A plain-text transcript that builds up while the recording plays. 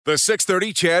The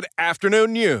 6:30 CHED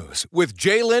Afternoon News with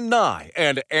Jaylen Nye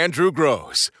and Andrew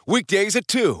Gross. Weekdays at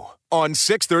 2 on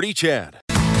 6:30 CHED.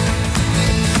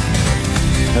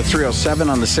 At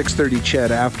 3:07 on the 6:30 CHED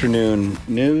Afternoon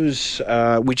News.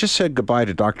 We just said goodbye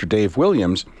to Dr. Dave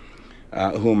Williams,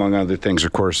 who, among other things,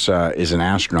 of course, is an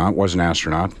astronaut, was an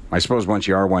astronaut. I suppose once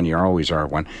you are one, you always are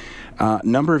one.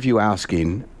 Number of you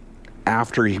asking,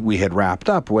 after we had wrapped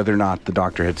up, whether or not the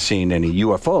doctor had seen any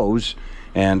UFOs,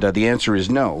 and the answer is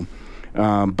no.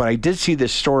 But I did see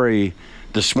this story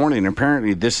this morning.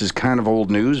 Apparently, this is kind of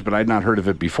old news, but I'd not heard of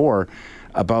it before,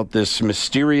 about this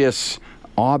mysterious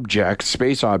object,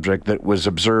 space object, that was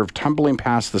observed tumbling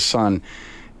past the sun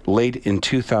late in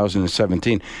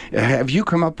 2017. Have you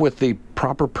come up with the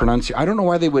proper pronunciation? I don't know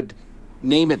why they would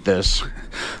name it this.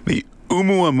 The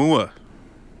Oumuamua.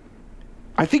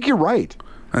 I think you're right.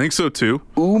 I think so too.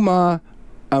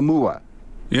 Oumuamua.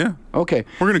 Yeah. Okay.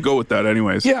 We're going to go with that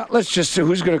anyways. Yeah, let's just,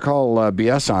 who's going to call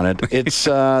BS on it? It's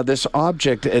this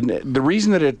object, and the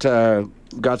reason that it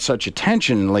got such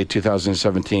attention in late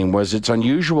 2017 was its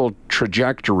unusual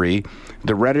trajectory,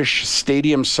 the reddish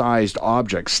stadium-sized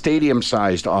object.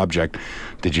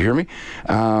 Did you hear me?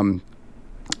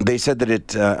 They said that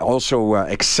it also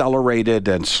accelerated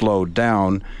and slowed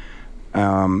down.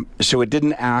 So it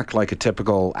didn't act like a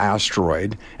typical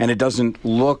asteroid, and it doesn't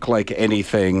look like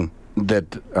anything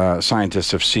that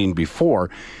scientists have seen before.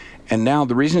 And now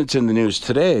the reason it's in the news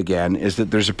today again is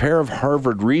that there's a pair of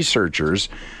Harvard researchers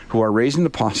who are raising the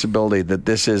possibility that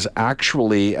this is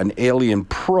actually an alien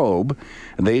probe.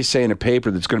 And they say in a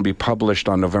paper that's going to be published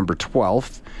on November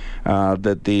 12th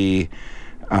that the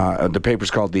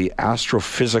paper's called the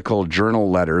Astrophysical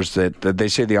Journal Letters, that they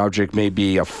say the object may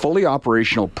be a fully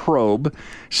operational probe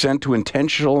sent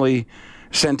intentionally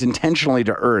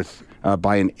to Earth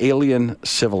by an alien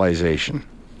civilization.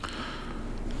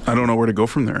 I don't know where to go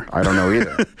from there. I don't know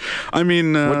either. I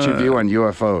mean... what's your view on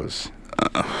UFOs?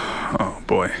 Oh,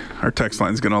 boy. Our text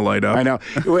line's going to light up. I know.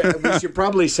 We should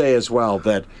probably say as well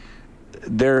that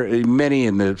there are many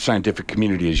in the scientific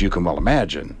community, as you can well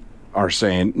imagine, are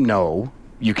saying, no,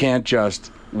 you can't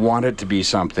just want it to be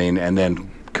something and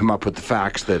then come up with the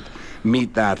facts that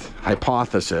meet that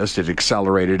hypothesis. It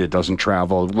accelerated, it doesn't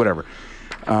travel, whatever.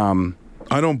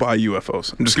 I don't buy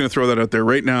UFOs. I'm just going to throw that out there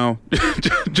right now.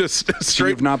 Just straight. So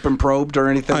you've not been probed or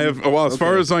anything? I have. Well, as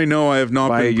far as I know, I have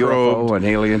not been probed. By a UFO, an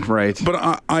alien, right?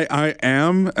 But I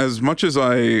am, as much as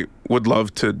I would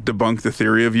love to debunk the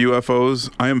theory of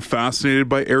UFOs, I am fascinated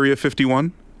by Area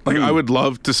 51. Like, I would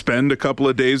love to spend a couple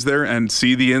of days there and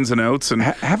see the ins and outs and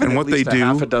what they do.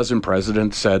 Half a dozen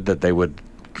presidents said that they would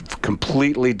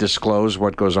completely disclose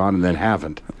what goes on and then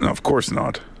haven't. No, of course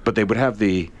not. But they would have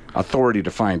the authority to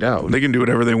find out. They can do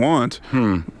whatever they want,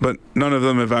 but none of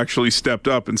them have actually stepped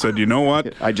up and said, you know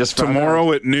what? I just found tomorrow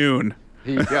out. At noon,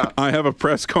 yeah. I have a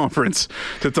press conference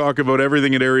to talk about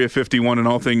everything at Area 51 and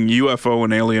all things UFO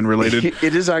and alien related.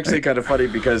 It is actually kind of funny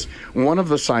because one of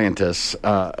the scientists,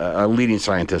 a leading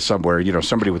scientist somewhere,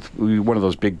 somebody with one of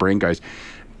those big brain guys,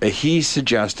 he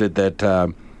suggested that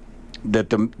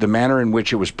the manner in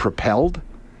which it was propelled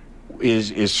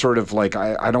is sort of like,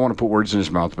 I don't want to put words in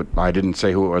his mouth, but I didn't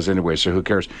say who it was anyway, so who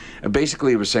cares?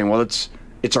 Basically, he was saying, well, it's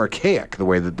archaic, the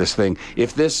way that this thing,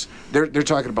 if this, they're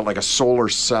talking about like a solar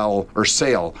cell or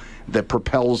sail that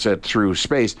propels it through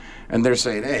space, and they're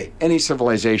saying, hey, any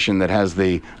civilization that has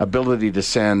the ability to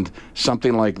send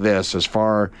something like this as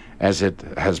far as it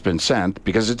has been sent,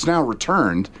 because it's now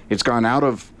returned, it's gone out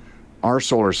of our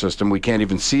solar system, we can't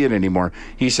even see it anymore.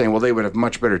 He's saying, well, they would have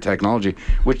much better technology,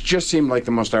 which just seemed like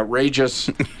the most outrageous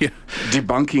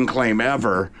debunking claim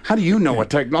ever. How do you know what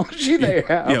technology they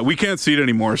have? Yeah, we can't see it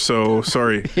anymore, so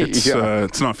sorry. It's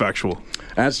not factual.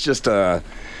 That's just a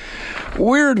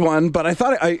weird one, but I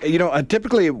thought, I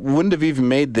typically it wouldn't have even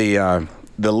made the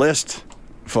list,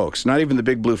 folks, not even the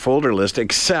big blue folder list,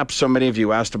 except so many of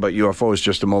you asked about UFOs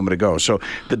just a moment ago. So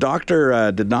the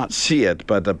doctor did not see it,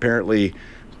 but apparently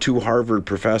 2 Harvard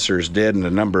professors did, and a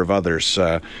number of others.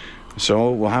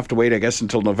 So we'll have to wait, I guess,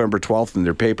 until November 12th in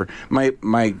their paper.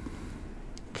 My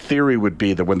theory would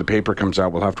be that when the paper comes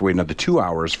out, we'll have to wait another 2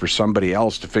 hours for somebody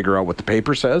else to figure out what the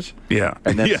paper says. Yeah.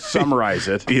 And then summarize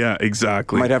it. Yeah,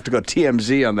 exactly. Might have to go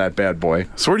TMZ on that bad boy.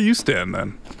 So where do you stand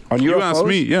then? On UFOs? You asked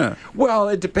me, yeah. Well,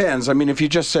 it depends. I mean, if you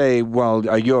just say, well,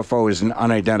 a UFO is an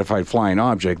unidentified flying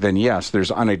object, then yes, there's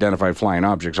unidentified flying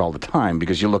objects all the time,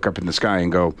 because you look up in the sky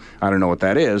and go, I don't know what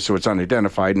that is, so it's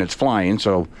unidentified and it's flying,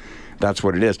 so that's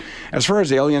what it is. As far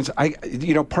as aliens,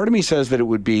 part of me says that it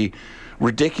would be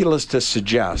ridiculous to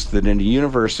suggest that in a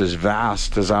universe as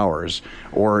vast as ours,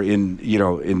 or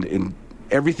in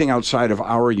everything outside of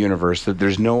our universe, that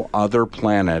there's no other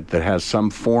planet that has some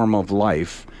form of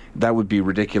life that would be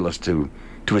ridiculous to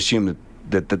assume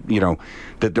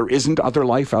that there isn't other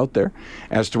life out there.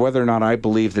 As to whether or not I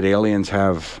believe that aliens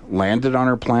have landed on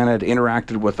our planet,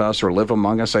 interacted with us, or live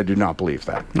among us, I do not believe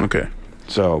that. Okay.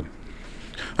 So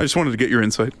I just wanted to get your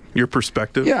insight, your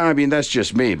perspective. yeah, I mean, that's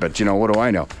just me, but what do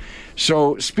I know?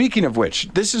 So speaking of which,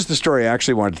 this is the story I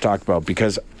actually wanted to talk about,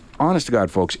 because honest to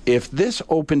God, folks, if this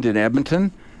opened in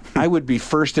Edmonton, I would be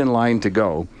first in line to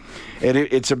go. And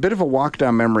it's a bit of a walk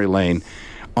down memory lane.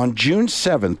 On June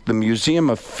 7th, the Museum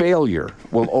of Failure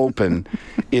will open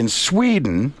in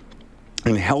Sweden,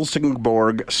 in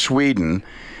Helsingborg, Sweden.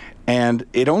 And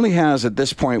it only has, at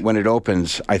this point when it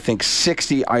opens, I think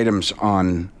 60 items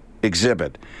on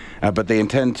exhibit. But they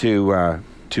intend to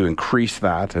increase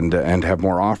that and have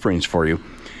more offerings for you.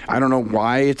 I don't know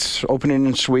why it's opening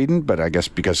in Sweden, but I guess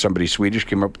because somebody Swedish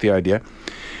came up with the idea.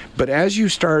 But as you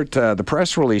start, the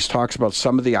press release talks about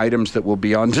some of the items that will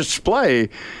be on display,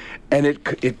 and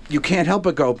you can't help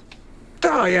but go,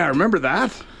 oh yeah, remember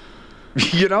that?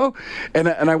 And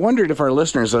I wondered if our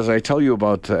listeners, as we tell you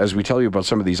about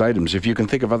some of these items, if you can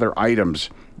think of other items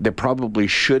that probably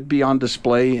should be on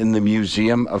display in the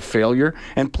Museum of Failure.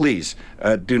 And please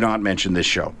do not mention this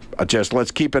show. Just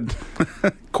let's keep it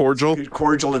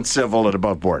cordial and civil and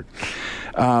above board.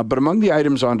 But among the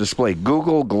items on display,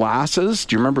 Google Glasses.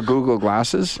 Do you remember Google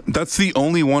Glasses? That's the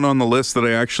only one on the list that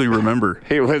I actually remember.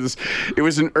 It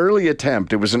was an early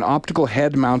attempt. It was an optical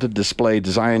head-mounted display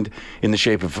designed in the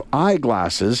shape of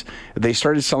eyeglasses. They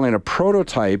started selling a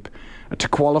prototype to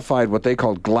qualified what they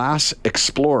called Glass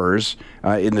Explorers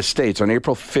in the States on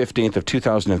April 15th of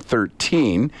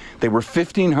 2013. They were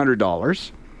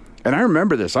 $1,500. And I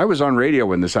remember this. I was on radio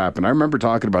when this happened. I remember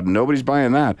talking about it. Nobody's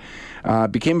buying that.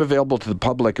 Became available to the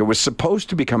public. It was supposed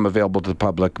to become available to the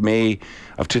public May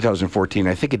of 2014.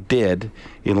 I think it did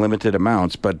in limited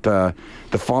amounts. But the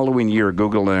following year,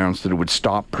 Google announced that it would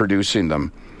stop producing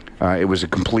them. It was a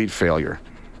complete failure.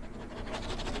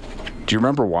 Do you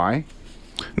remember why?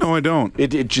 No, I don't. They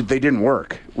didn't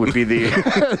work, would be the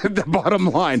the bottom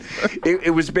line.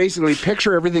 It was basically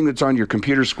picture everything that's on your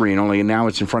computer screen, only now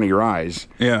it's in front of your eyes.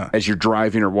 Yeah. As you're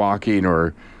driving or walking,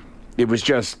 or it was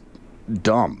just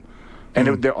dumb.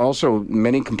 And also,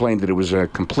 many complained that it was a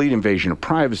complete invasion of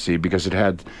privacy because it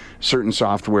had certain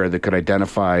software that could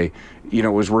identify, it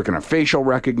was working on facial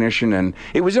recognition, and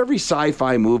it was every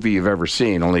sci-fi movie you've ever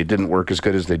seen, only it didn't work as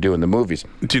good as they do in the movies.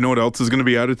 Do you know what else is going to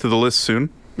be added to the list soon?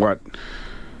 What?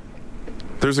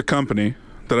 There's a company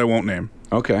that I won't name.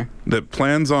 Okay. That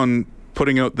plans on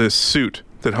putting out this suit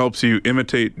that helps you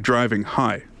imitate driving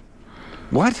high.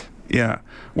 What? Yeah.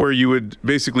 Where you would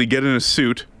basically get in a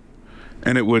suit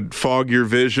and it would fog your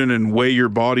vision and weigh your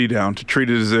body down to treat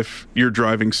it as if you're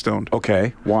driving stoned.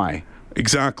 Okay. Why?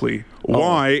 Exactly.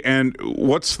 Why and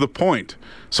what's the point?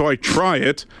 So I try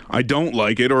it, I don't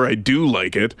like it, or I do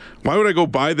like it. Why would I go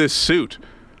buy this suit?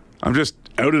 I'm just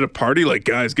out at a party like,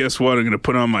 guys, guess what? I'm going to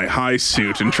put on my high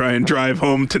suit and try and drive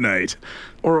home tonight.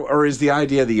 Or is the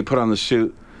idea that you put on the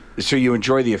suit so you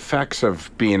enjoy the effects of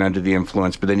being under the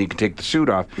influence, but then you can take the suit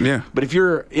off? Yeah. But if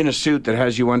you're in a suit that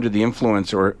has you under the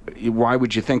influence, or why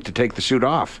would you think to take the suit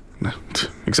off?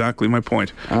 Exactly my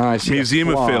point. I see. Museum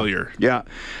of Failure. Yeah.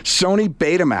 Sony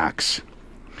Betamax.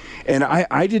 And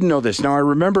I didn't know this. Now, I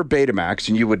remember Betamax,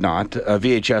 and you would not.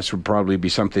 VHS would probably be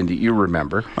something that you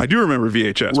remember. I do remember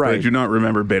VHS, but I do not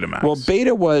remember Betamax. Well,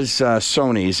 Beta was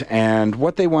Sony's, and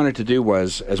what they wanted to do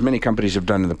was, as many companies have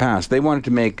done in the past, they wanted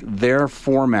to make their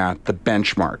format the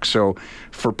benchmark. So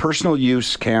for personal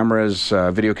use cameras,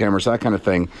 video cameras, that kind of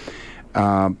thing,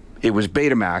 it was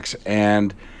Betamax,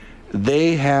 and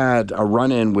they had a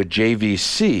run-in with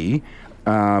JVC,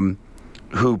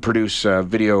 who produce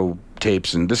video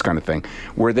tapes and this kind of thing,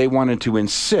 where they wanted to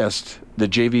insist that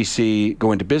JVC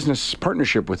go into business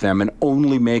partnership with them and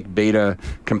only make beta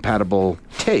compatible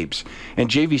tapes. And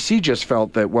JVC just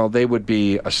felt that, well, they would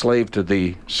be a slave to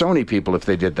the Sony people if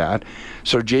they did that.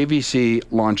 So JVC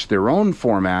launched their own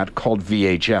format called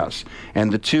VHS.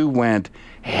 And the two went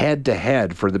head to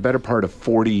head for the better part of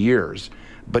 40 years.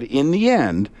 But in the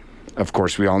end, of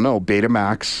course, we all know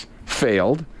Betamax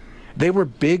failed. They were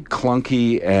big,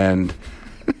 clunky, and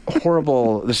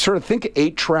horrible. The sort of think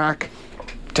 8-track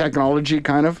technology,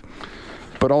 kind of,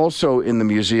 but also in the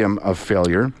Museum of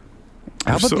Failure.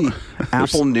 How about the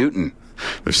Apple Newton?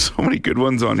 There's so many good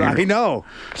ones on here. I know.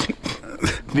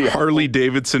 The Harley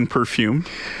Davidson perfume.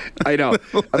 I know.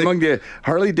 Among the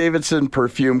Harley Davidson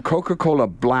perfume, Coca-Cola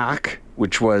Black,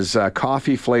 which was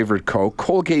coffee-flavored Coke,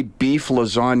 Colgate Beef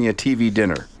Lasagna TV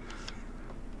Dinner.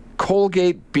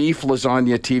 Colgate Beef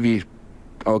Lasagna TV.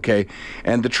 Okay.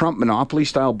 And the Trump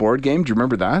Monopoly-style board game, do you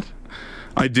remember that?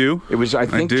 I do. It was, I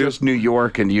think, just New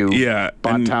York, and you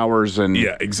bought towers. And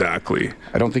yeah, exactly.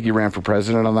 I don't think you ran for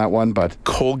president on that one, but...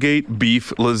 Colgate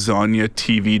beef lasagna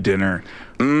TV dinner.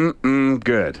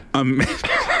 Good.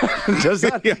 Does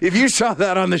that, if you saw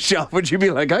that on the shelf, would you be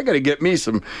like, I got to get me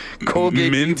some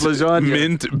Colgate beef lasagna?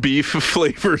 Mint beef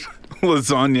flavored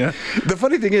lasagna. The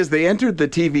funny thing is, they entered the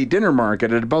TV dinner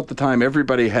market at about the time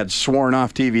everybody had sworn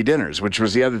off TV dinners, which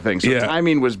was the other thing. So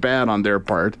timing was bad on their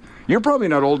part. You're probably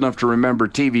not old enough to remember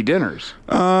TV dinners.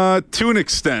 To an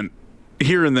extent.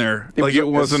 Here and there. It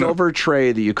wasn't a silver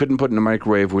tray that you couldn't put in a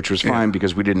microwave, which was fine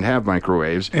because we didn't have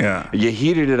microwaves. Yeah. You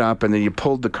heated it up, and then you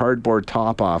pulled the cardboard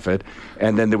top off it,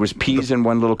 and then there was peas in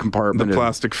one little compartment. The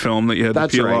plastic film that you had to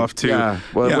peel off, too. Yeah.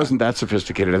 Well, it wasn't that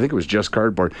sophisticated. I think it was just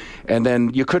cardboard. And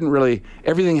then you couldn't really...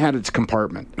 Everything had its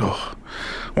compartment. Oh.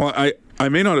 Well, I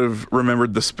may not have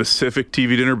remembered the specific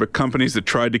TV dinner, but companies that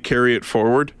tried to carry it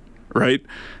forward, right?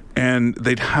 And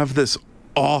they'd have this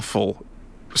awful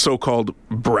so-called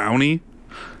brownie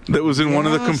that was in one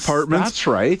of the compartments. That's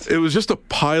right. It was just a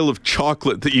pile of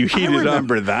chocolate that you heated up. I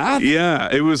remember that. Yeah,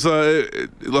 it was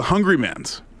the Hungry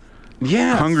Man's.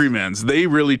 Yeah. Hungry Man's. They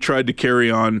really tried to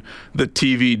carry on the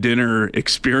TV dinner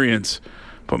experience,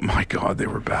 but my God, they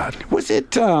were bad. Was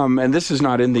it, and this is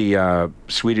not in the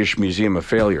Swedish Museum of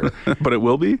Failure. But it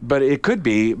will be? But it could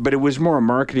be, but it was more a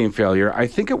marketing failure. I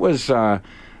think it was, I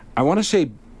want to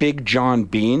say Big John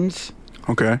Beans.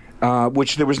 Okay.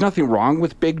 Which there was nothing wrong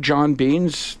with Big John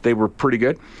Beans. They were pretty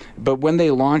good. But when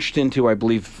they launched into, I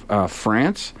believe,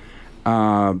 France,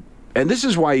 and this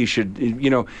is why you should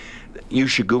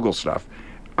Google stuff.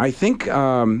 I think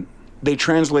they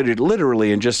translated it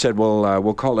literally and just said, well,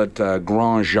 we'll call it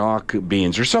Grand Jacques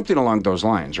beans or something along those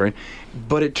lines, right?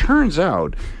 But it turns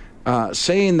out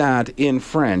saying that in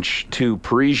French to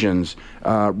Parisians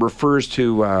refers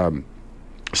to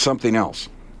something else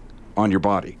on your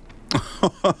body.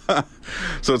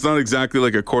 So it's not exactly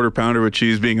like a quarter pounder with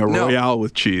cheese being a Royale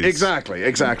with cheese. Exactly.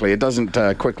 It doesn't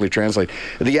quickly translate.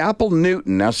 The Apple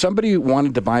Newton. Now, somebody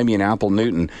wanted to buy me an Apple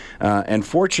Newton, and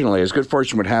fortunately, as good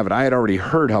fortune would have it, I had already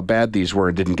heard how bad these were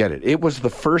and didn't get it. It was the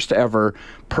first ever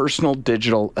personal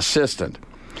digital assistant.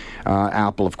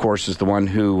 Apple, of course, is the one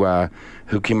who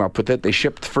came up with it. They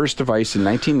shipped the first device in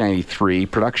 1993.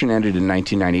 Production ended in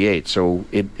 1998, so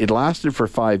it lasted for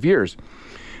 5 years.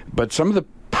 But some of the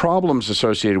problems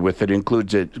associated with it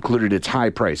included its high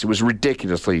price. It was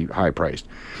ridiculously high priced,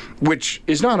 which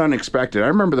is not unexpected. I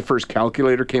remember the first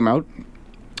calculator came out.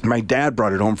 My dad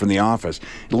brought it home from the office.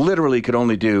 It literally could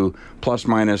only do plus,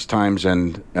 minus, times,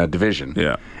 and division.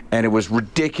 Yeah. And it was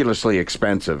ridiculously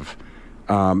expensive.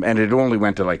 And it only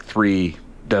went to like 3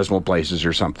 decimal places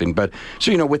or something. But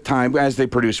so, with time, as they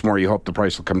produce more, you hope the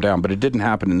price will come down. But it didn't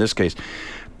happen in this case.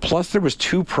 Plus, there was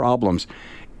 2 problems.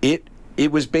 It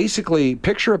was basically,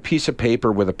 picture a piece of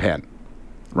paper with a pen,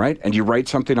 right? And you write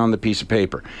something on the piece of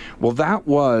paper. Well, that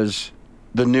was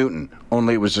the Newton,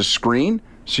 only it was a screen.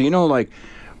 So,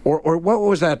 or what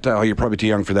was that? Oh, you're probably too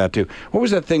young for that, too. What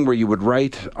was that thing where you would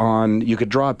you could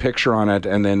draw a picture on it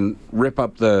and then rip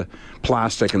up the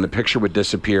plastic and the picture would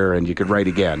disappear and you could write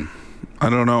again? I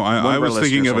don't know. I was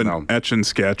thinking of an etch and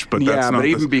sketch, but that's not. But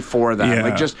even before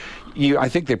that, I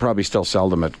think they probably still sell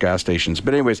them at gas stations.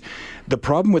 But anyways, the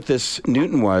problem with this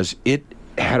Newton was it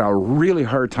had a really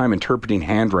hard time interpreting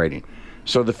handwriting.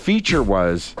 So the feature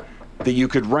was that you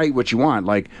could write what you want,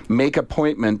 like make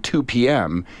appointment 2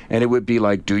 p.m. and it would be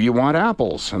like, do you want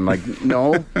apples? And like,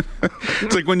 no.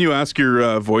 It's like when you ask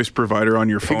your voice provider on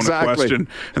your phone a question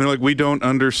and they're like, we don't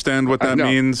understand what that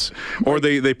means. Or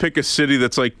they pick a city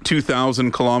that's like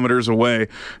 2,000 kilometers away.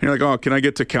 And you're like, oh, can I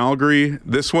get to Calgary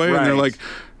this way? Right. And they're like,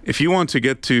 if you want to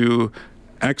get to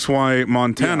XY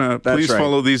Montana, please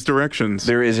follow these directions.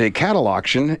 There is a cattle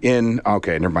auction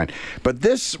okay, never mind. But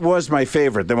this was my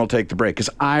favorite, then we'll take the break, because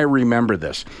I remember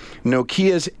this.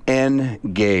 Nokia's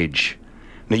N-Gage.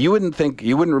 Now, you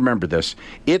wouldn't remember this.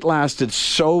 It lasted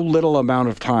so little amount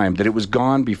of time that it was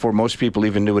gone before most people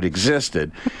even knew it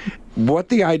existed. What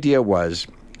the idea was,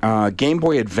 Game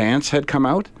Boy Advance had come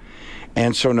out,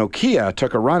 and so Nokia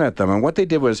took a run at them, and what they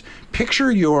did was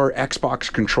picture your Xbox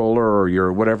controller or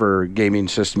your whatever gaming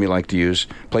system you like to use,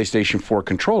 PlayStation 4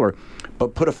 controller,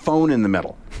 but put a phone in the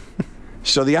middle.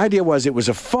 So the idea was it was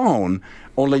a phone,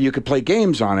 only you could play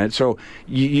games on it. So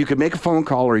you could make a phone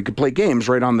call or you could play games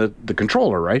right on the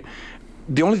controller, right?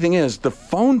 The only thing is the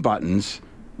phone buttons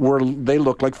they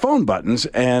look like phone buttons,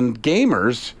 and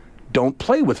gamers don't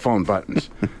play with phone buttons.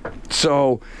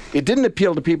 So it didn't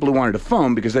appeal to people who wanted a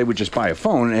phone because they would just buy a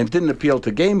phone, and it didn't appeal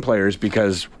to game players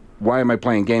because why am I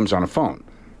playing games on a phone?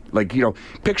 Like,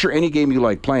 picture any game you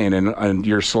like playing, and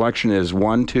your selection is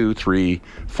 1, 2, 3,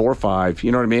 4, 5.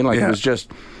 You know what I mean? Like, It was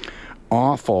just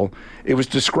awful. It was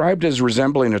described as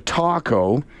resembling a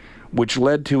taco, which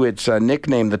led to its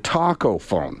nickname, the Taco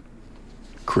Phone.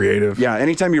 Creative. Yeah,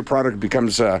 anytime your product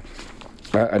becomes a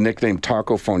nickname,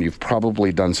 Taco Phone, you've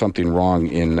probably done something wrong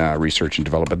in research and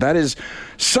development. That is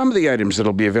some of the items that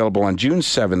will be available on June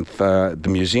 7th, the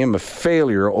Museum of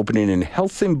Failure, opening in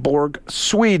Helsingborg,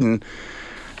 Sweden.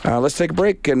 Let's take a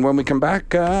break, and when we come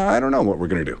back, I don't know what we're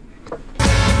going to do.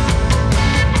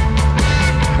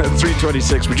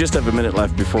 3:26. We just have a minute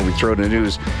left before we throw to the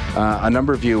news. A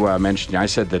number of you mentioned, I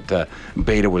said that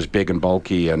Beta was big and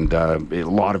bulky, and a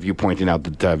lot of you pointing out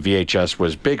that VHS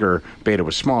was bigger, Beta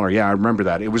was smaller. Yeah, I remember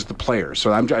that. It was the players.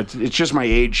 So it's just my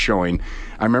age showing.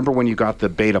 I remember when you got the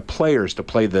Beta players to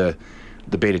play the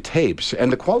Beta tapes,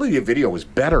 and the quality of video was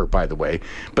better, by the way,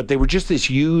 but they were just this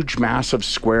huge, massive,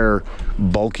 square,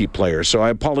 bulky players. So I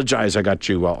apologize I got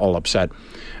you all upset.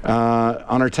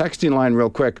 On our texting line,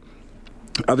 real quick,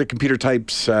 other computer type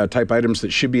items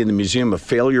that should be in the Museum of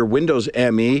Failure: Windows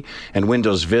ME and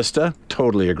Windows Vista.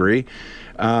 Totally agree.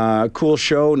 Cool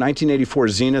show. 1984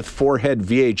 Zenith 4-head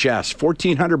VHS.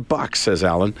 $1,400, says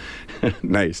Alan.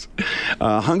 Nice.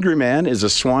 Hungry Man is a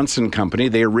Swanson company.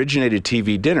 They originated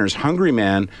TV dinners. Hungry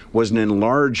Man was an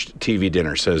enlarged TV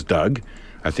dinner, says Doug.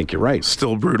 I think you're right.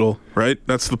 Still brutal, right?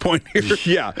 That's the point here.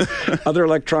 Yeah. Other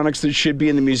electronics that should be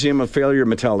in the Museum of Failure: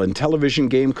 Mattel Intellivision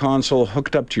game console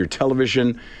hooked up to your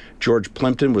television. George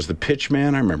Plimpton was the pitch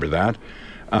man. I remember that.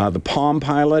 The Palm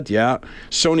Pilot, yeah.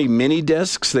 Sony mini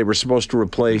discs. They were supposed to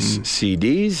replace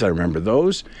CDs. I remember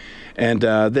those. And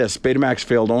this, Betamax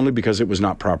failed only because it was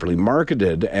not properly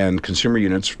marketed and consumer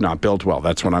units not built well.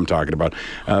 That's what I'm talking about.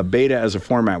 Beta as a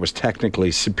format was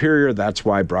technically superior. That's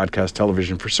why broadcast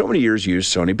television for so many years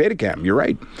used Sony Betacam. You're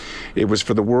right. It was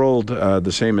for the world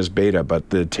the same as Beta, but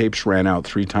the tapes ran out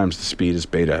 3 times the speed as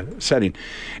Beta setting.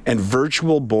 And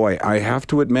Virtual Boy, I have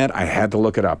to admit, I had to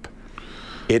look it up.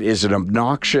 It is an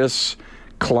obnoxious,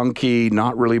 clunky,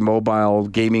 not really mobile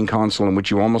gaming console in which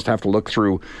you almost have to look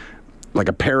through like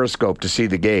a periscope to see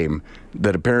the game,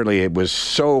 that apparently it was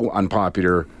so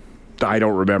unpopular, I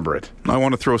don't remember it. I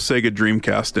want to throw Sega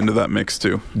Dreamcast into that mix,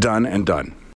 too. Done and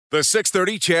done. The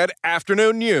 630 CHED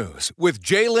Afternoon News with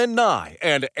Jaylen Nye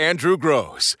and Andrew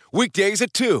Gross. Weekdays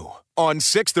at 2 on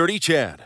 630 CHED.